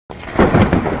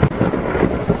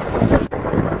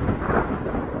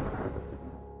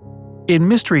In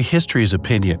Mystery History's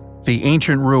opinion, the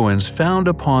ancient ruins found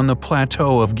upon the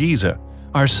Plateau of Giza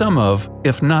are some of,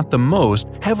 if not the most,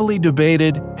 heavily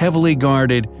debated, heavily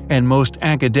guarded, and most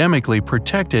academically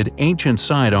protected ancient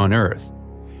site on Earth.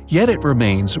 Yet it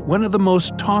remains one of the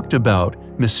most talked about,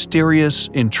 mysterious,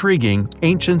 intriguing,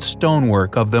 ancient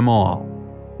stonework of them all.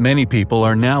 Many people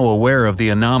are now aware of the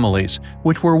anomalies,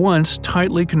 which were once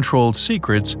tightly controlled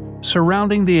secrets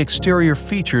surrounding the exterior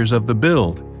features of the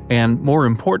build, and, more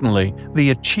importantly, the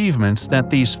achievements that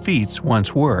these feats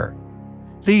once were.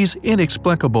 These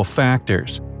inexplicable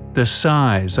factors, the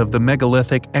size of the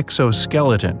megalithic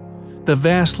exoskeleton, the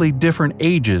vastly different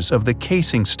ages of the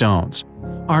casing stones,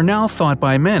 are now thought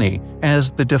by many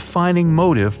as the defining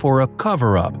motive for a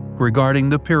cover-up regarding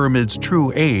the pyramid's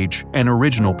true age and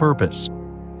original purpose.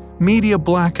 Media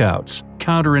blackouts,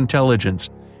 counterintelligence,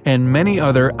 and many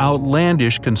other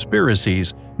outlandish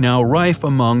conspiracies now rife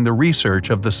among the research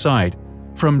of the site,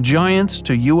 from giants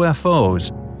to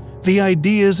UFOs. The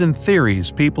ideas and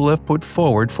theories people have put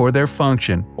forward for their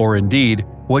function, or indeed,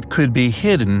 what could be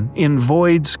hidden in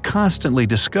voids constantly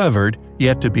discovered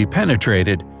yet to be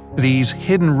penetrated, these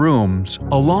hidden rooms,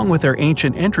 along with their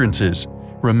ancient entrances,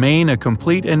 remain a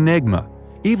complete enigma,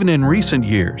 even in recent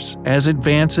years, as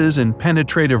advances in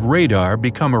penetrative radar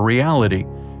become a reality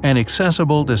and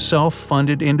accessible to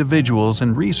self-funded individuals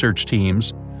and research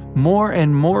teams. More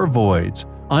and more voids,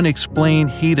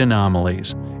 unexplained heat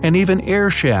anomalies, and even air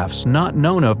shafts not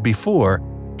known of before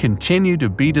continue to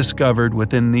be discovered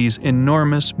within these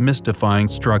enormous mystifying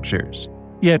structures.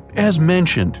 Yet, as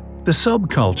mentioned, the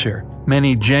subculture,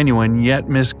 many genuine yet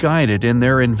misguided in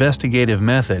their investigative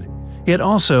method, yet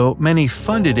also many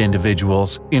funded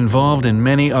individuals involved in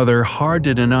many other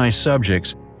hard-to-deny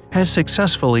subjects, has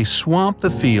successfully swamped the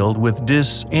field with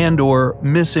dis- and/or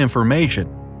misinformation,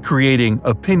 creating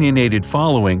opinionated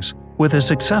followings with a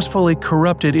successfully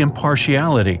corrupted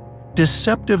impartiality,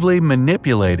 deceptively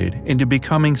manipulated into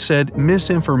becoming said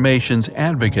misinformation's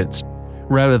advocates,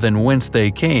 rather than whence they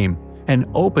came, an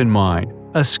open mind,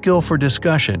 a skill for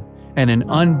discussion, and an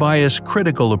unbiased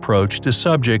critical approach to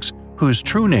subjects whose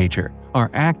true nature are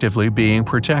actively being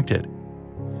protected.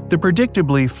 The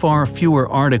predictably far fewer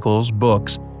articles,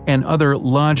 books, and other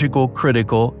logical,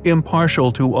 critical,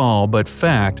 impartial to all but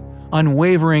fact,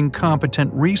 unwavering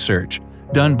competent research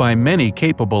done by many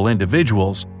capable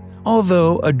individuals,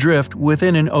 although adrift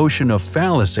within an ocean of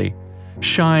fallacy,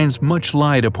 shines much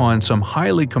light upon some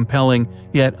highly compelling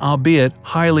yet albeit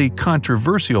highly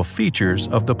controversial features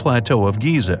of the Plateau of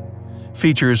Giza,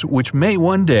 features which may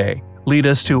one day lead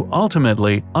us to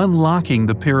ultimately unlocking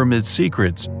the pyramid's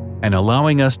secrets and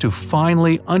allowing us to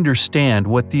finally understand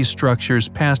what these structures'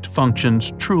 past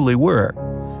functions truly were,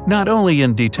 not only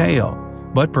in detail,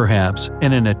 but perhaps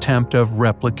in an attempt of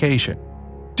replication.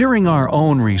 During our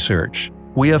own research,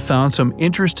 we have found some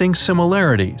interesting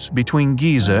similarities between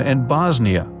Giza and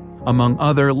Bosnia, among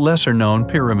other lesser-known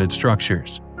pyramid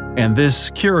structures. And this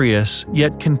curious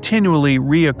yet continually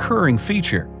reoccurring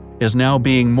feature is now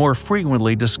being more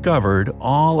frequently discovered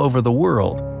all over the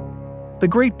world. The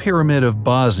Great Pyramid of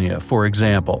Bosnia, for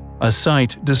example, a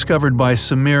site discovered by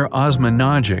Samir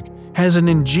Osmanagic, has an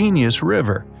ingenious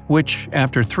river, which,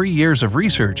 after 3 years of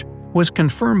research, was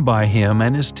confirmed by him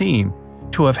and his team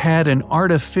to have had an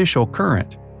artificial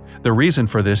current. The reason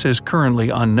for this is currently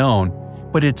unknown,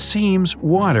 but it seems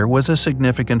water was a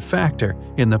significant factor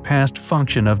in the past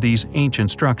function of these ancient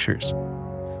structures.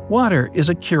 Water is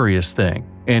a curious thing,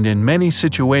 and in many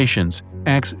situations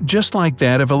acts just like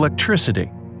that of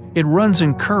electricity. It runs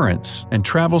in currents and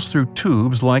travels through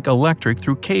tubes like electric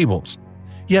through cables.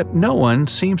 Yet no one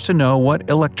seems to know what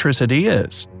electricity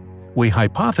is. We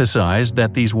hypothesize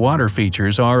that these water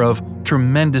features are of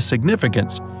tremendous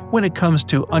significance when it comes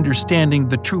to understanding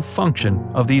the true function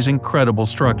of these incredible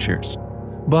structures.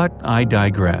 But I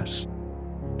digress.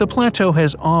 The plateau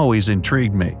has always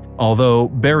intrigued me. Although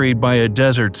buried by a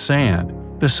desert sand,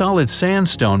 the solid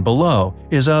sandstone below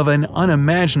is of an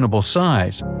unimaginable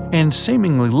size and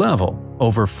seemingly level,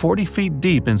 over 40 feet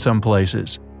deep in some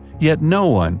places, yet no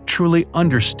one truly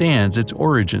understands its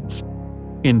origins.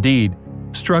 Indeed,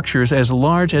 structures as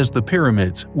large as the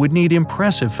pyramids would need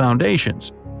impressive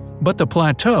foundations, but the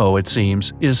plateau, it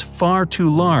seems, is far too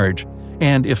large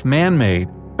and, if man-made,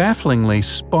 bafflingly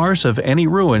sparse of any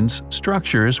ruins,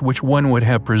 structures which one would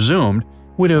have presumed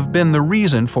would have been the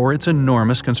reason for its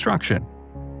enormous construction.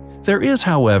 There is,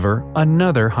 however,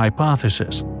 another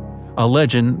hypothesis, a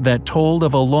legend that told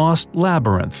of a lost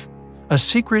labyrinth, a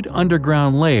secret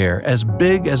underground layer as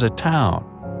big as a town,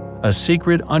 a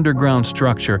secret underground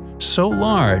structure so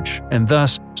large and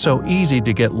thus so easy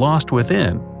to get lost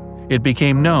within, it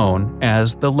became known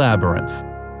as the labyrinth.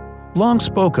 long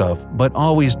spoke of but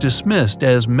always dismissed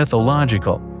as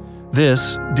mythological.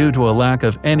 This due to a lack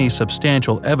of any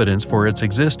substantial evidence for its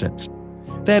existence.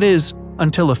 That is,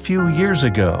 until a few years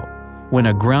ago, when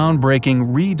a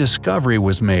groundbreaking rediscovery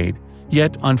was made,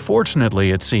 yet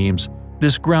unfortunately it seems,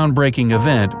 this groundbreaking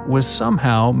event was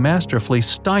somehow masterfully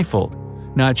stifled,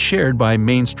 not shared by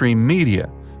mainstream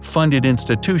media, funded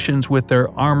institutions with their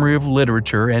armory of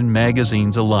literature and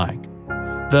magazines alike.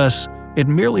 Thus, it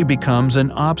merely becomes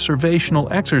an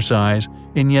observational exercise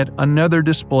in yet another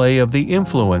display of the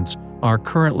influence our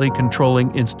currently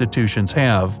controlling institutions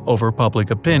have over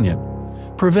public opinion,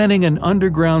 preventing an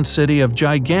underground city of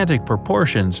gigantic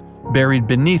proportions buried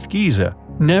beneath Giza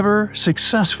never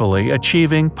successfully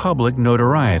achieving public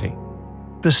notoriety.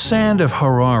 The sand of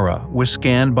Harara was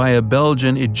scanned by a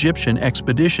Belgian-Egyptian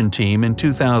expedition team in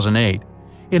 2008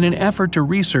 in an effort to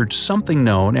research something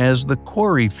known as the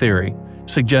quarry theory,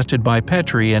 suggested by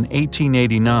Petrie in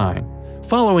 1889,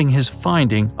 following his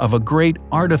finding of a great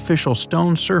artificial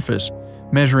stone surface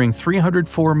measuring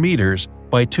 304 meters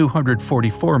by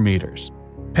 244 meters.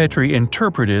 Petrie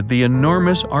interpreted the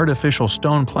enormous artificial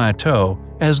stone plateau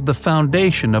as the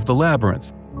foundation of the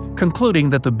labyrinth, concluding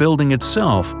that the building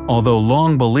itself, although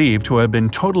long believed to have been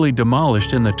totally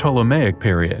demolished in the Ptolemaic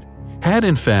period, had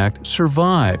in fact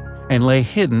survived and lay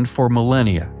hidden for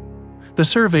millennia. The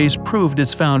surveys proved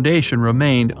its foundation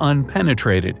remained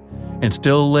unpenetrated and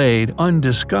still laid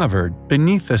undiscovered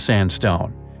beneath the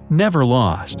sandstone, never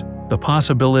lost, the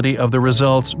possibility of the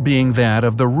results being that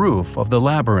of the roof of the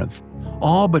labyrinth,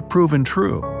 all but proven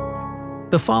true.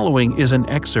 The following is an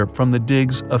excerpt from the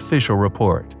dig's official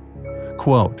report.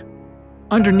 Quote,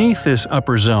 "Underneath this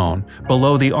upper zone,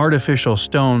 below the artificial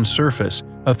stone surface,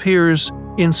 appears,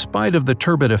 in spite of the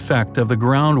turbid effect of the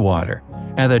groundwater,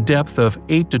 at a depth of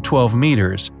 8 to 12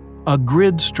 meters, a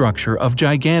grid structure of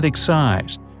gigantic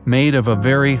size, made of a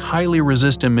very highly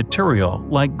resistant material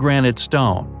like granite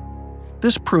stone.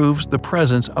 This proves the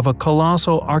presence of a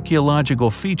colossal archaeological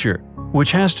feature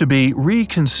which has to be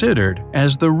reconsidered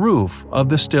as the roof of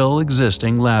the still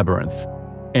existing labyrinth."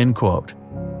 End quote.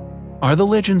 Are the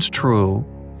legends true?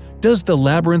 Does the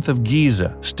labyrinth of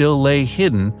Giza still lay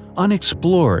hidden,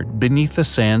 unexplored beneath the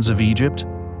sands of Egypt?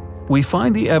 We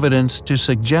find the evidence to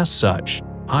suggest such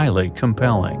highly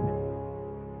compelling.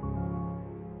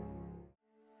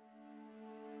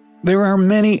 There are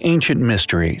many ancient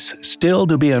mysteries still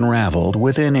to be unraveled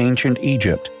within ancient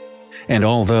Egypt, and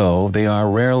although they are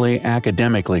rarely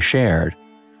academically shared,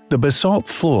 the basalt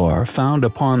floor found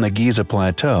upon the Giza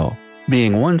Plateau,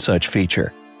 being one such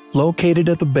feature, located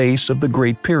at the base of the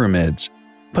Great Pyramids,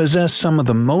 possess some of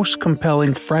the most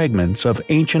compelling fragments of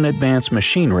ancient advanced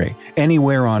machinery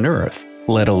anywhere on Earth,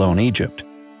 let alone Egypt.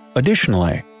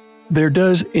 Additionally, there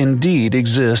does indeed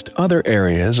exist other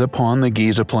areas upon the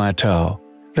Giza Plateau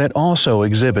that also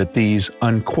exhibit these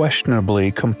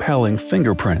unquestionably compelling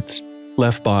fingerprints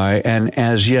left by an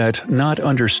as yet not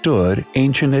understood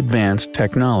ancient advanced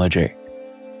technology.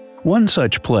 One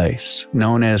such place,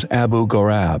 known as Abu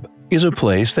Ghorab, is a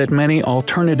place that many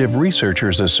alternative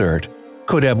researchers assert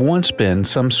could have once been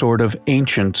some sort of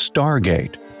ancient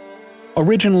stargate.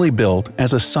 Originally built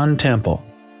as a sun temple,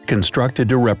 constructed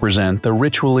to represent the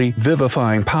ritually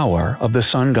vivifying power of the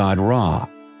sun god Ra,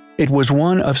 it was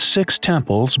one of 6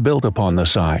 temples built upon the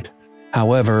site.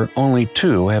 However, only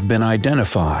 2 have been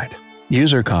identified,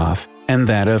 Uzurkaf and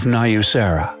that of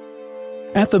Nayusera.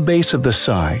 At the base of the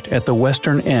site, at the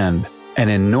western end, an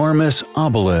enormous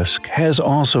obelisk has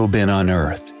also been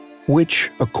unearthed, which,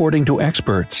 according to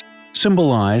experts,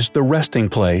 symbolized the resting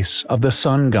place of the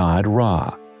sun god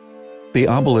Ra. The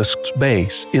obelisk's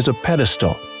base is a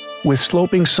pedestal, with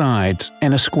sloping sides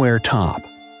and a square top.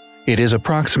 It is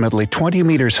approximately 20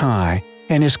 meters high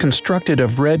and is constructed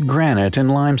of red granite and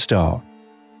limestone.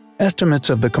 Estimates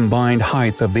of the combined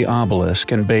height of the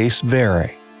obelisk and base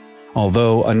vary,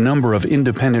 although a number of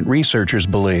independent researchers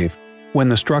believe, when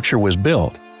the structure was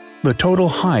built, the total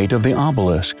height of the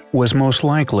obelisk was most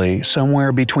likely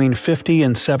somewhere between 50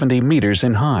 and 70 meters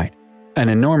in height, an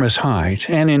enormous height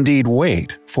and indeed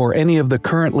weight for any of the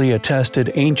currently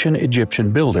attested ancient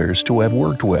Egyptian builders to have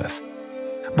worked with.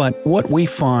 But what we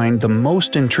find the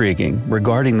most intriguing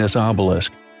regarding this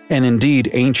obelisk, and indeed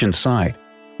ancient site,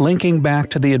 linking back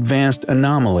to the advanced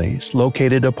anomalies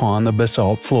located upon the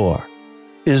basalt floor,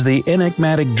 is the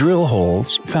enigmatic drill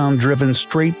holes found driven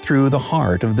straight through the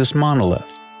heart of this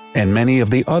monolith, and many of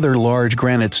the other large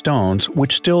granite stones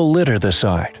which still litter the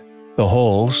site, the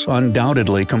holes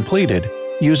undoubtedly completed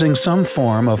using some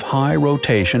form of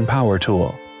high-rotation power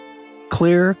tool.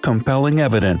 Clear, compelling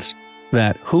evidence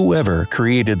that whoever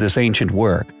created this ancient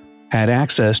work had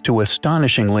access to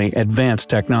astonishingly advanced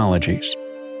technologies.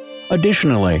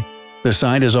 Additionally, the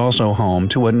site is also home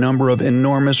to a number of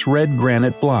enormous red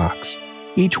granite blocks,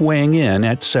 each weighing in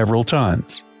at several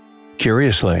tons.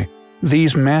 Curiously,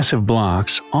 these massive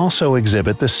blocks also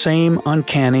exhibit the same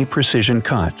uncanny precision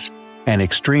cuts and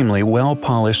extremely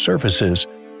well-polished surfaces,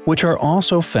 which are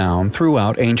also found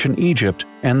throughout ancient Egypt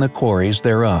and the quarries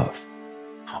thereof.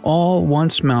 All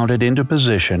once mounted into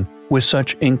position with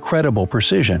such incredible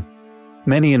precision.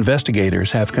 Many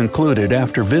investigators have concluded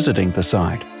after visiting the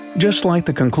site, just like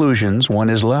the conclusions one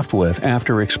is left with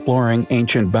after exploring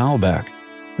ancient Baalbek,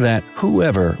 that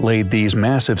whoever laid these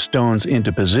massive stones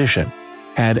into position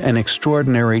had an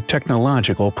extraordinary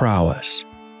technological prowess.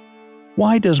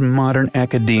 Why does modern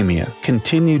academia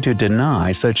continue to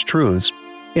deny such truths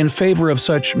in favor of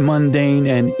such mundane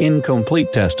and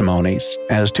incomplete testimonies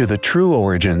as to the true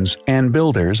origins and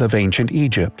builders of ancient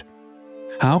Egypt?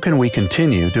 How can we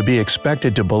continue to be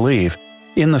expected to believe,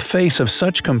 in the face of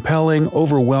such compelling,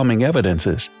 overwhelming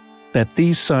evidences, that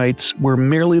these sites were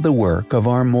merely the work of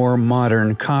our more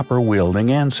modern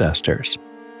copper-wielding ancestors?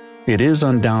 It is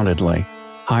undoubtedly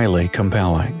highly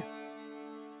compelling.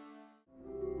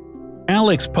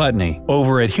 Alex Putney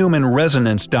over at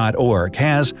humanresonance.org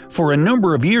has, for a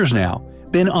number of years now,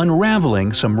 been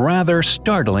unraveling some rather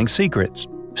startling secrets.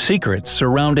 Secrets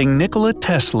surrounding Nikola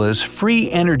Tesla's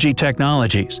free energy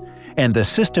technologies and the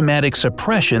systematic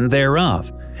suppression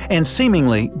thereof, and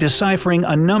seemingly deciphering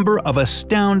a number of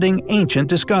astounding ancient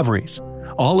discoveries,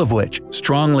 all of which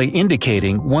strongly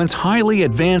indicating once highly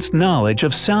advanced knowledge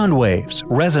of sound waves,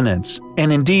 resonance,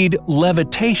 and indeed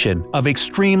levitation of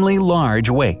extremely large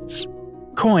weights.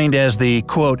 Coined as the,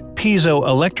 quote,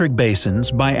 piezoelectric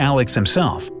basins by Alex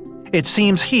himself, it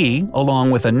seems he,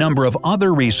 along with a number of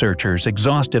other researchers'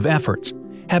 exhaustive efforts,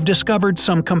 have discovered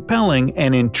some compelling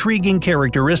and intriguing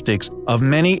characteristics of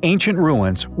many ancient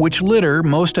ruins which litter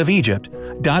most of Egypt,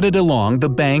 dotted along the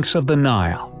banks of the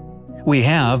Nile. We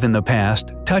have, in the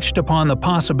past, touched upon the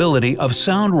possibility of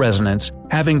sound resonance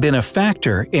having been a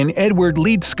factor in Edward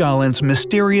Leedskalnin's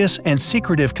mysterious and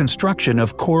secretive construction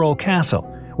of Coral Castle,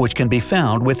 which can be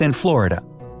found within Florida.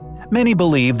 Many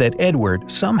believe that Edward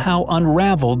somehow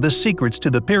unraveled the secrets to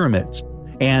the pyramids,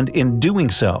 and in doing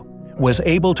so, was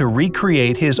able to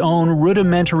recreate his own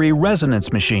rudimentary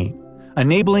resonance machine,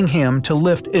 enabling him to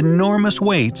lift enormous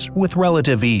weights with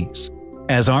relative ease.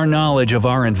 As our knowledge of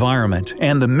our environment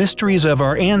and the mysteries of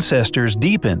our ancestors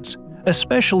deepens,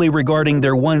 especially regarding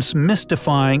their once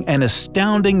mystifying and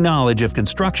astounding knowledge of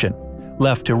construction,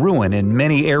 left to ruin in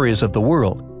many areas of the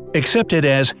world, accepted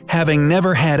as having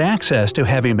never had access to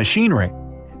heavy machinery,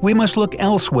 we must look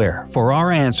elsewhere for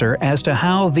our answer as to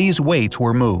how these weights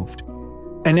were moved.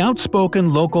 An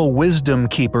outspoken local wisdom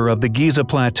keeper of the Giza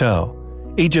Plateau,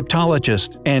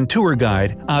 Egyptologist and tour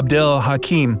guide Abdel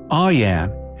Hakim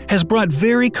Ayan, has brought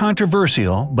very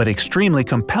controversial but extremely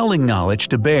compelling knowledge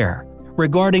to bear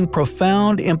regarding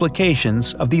profound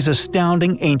implications of these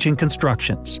astounding ancient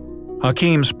constructions.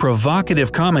 Hakim's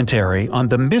provocative commentary on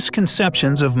the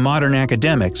misconceptions of modern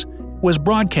academics was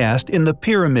broadcast in The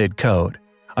Pyramid Code,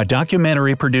 a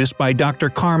documentary produced by Dr.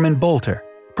 Carmen Bolter,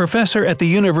 professor at the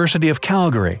University of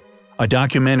Calgary, a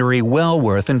documentary well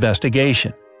worth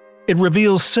investigation. It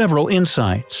reveals several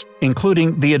insights,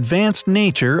 including the advanced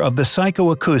nature of the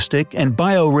psychoacoustic and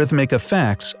biorhythmic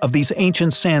effects of these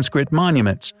ancient Sanskrit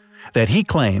monuments that he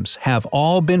claims have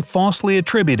all been falsely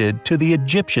attributed to the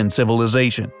Egyptian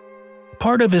civilization.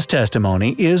 Part of his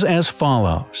testimony is as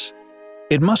follows.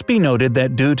 It must be noted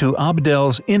that due to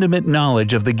Abdel's intimate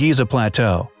knowledge of the Giza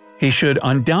Plateau, he should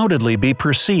undoubtedly be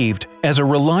perceived as a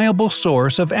reliable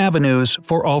source of avenues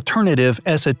for alternative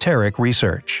esoteric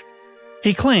research.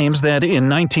 He claims that in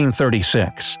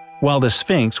 1936, while the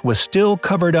Sphinx was still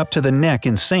covered up to the neck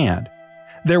in sand,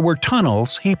 there were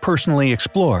tunnels he personally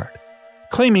explored,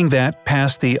 claiming that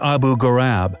past the Abu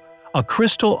Ghorab, a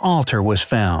crystal altar was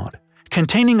found,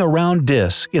 containing a round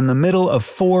disc in the middle of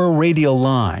 4 radial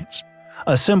lines,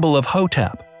 a symbol of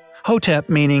Hotep, Hotep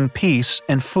meaning peace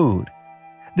and food.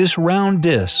 This round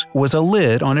disc was a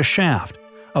lid on a shaft,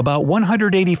 about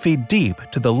 180 feet deep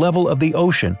to the level of the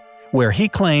ocean, where he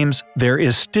claims there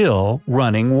is still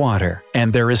running water,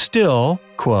 and there is still,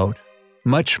 quote,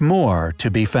 much more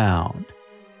to be found.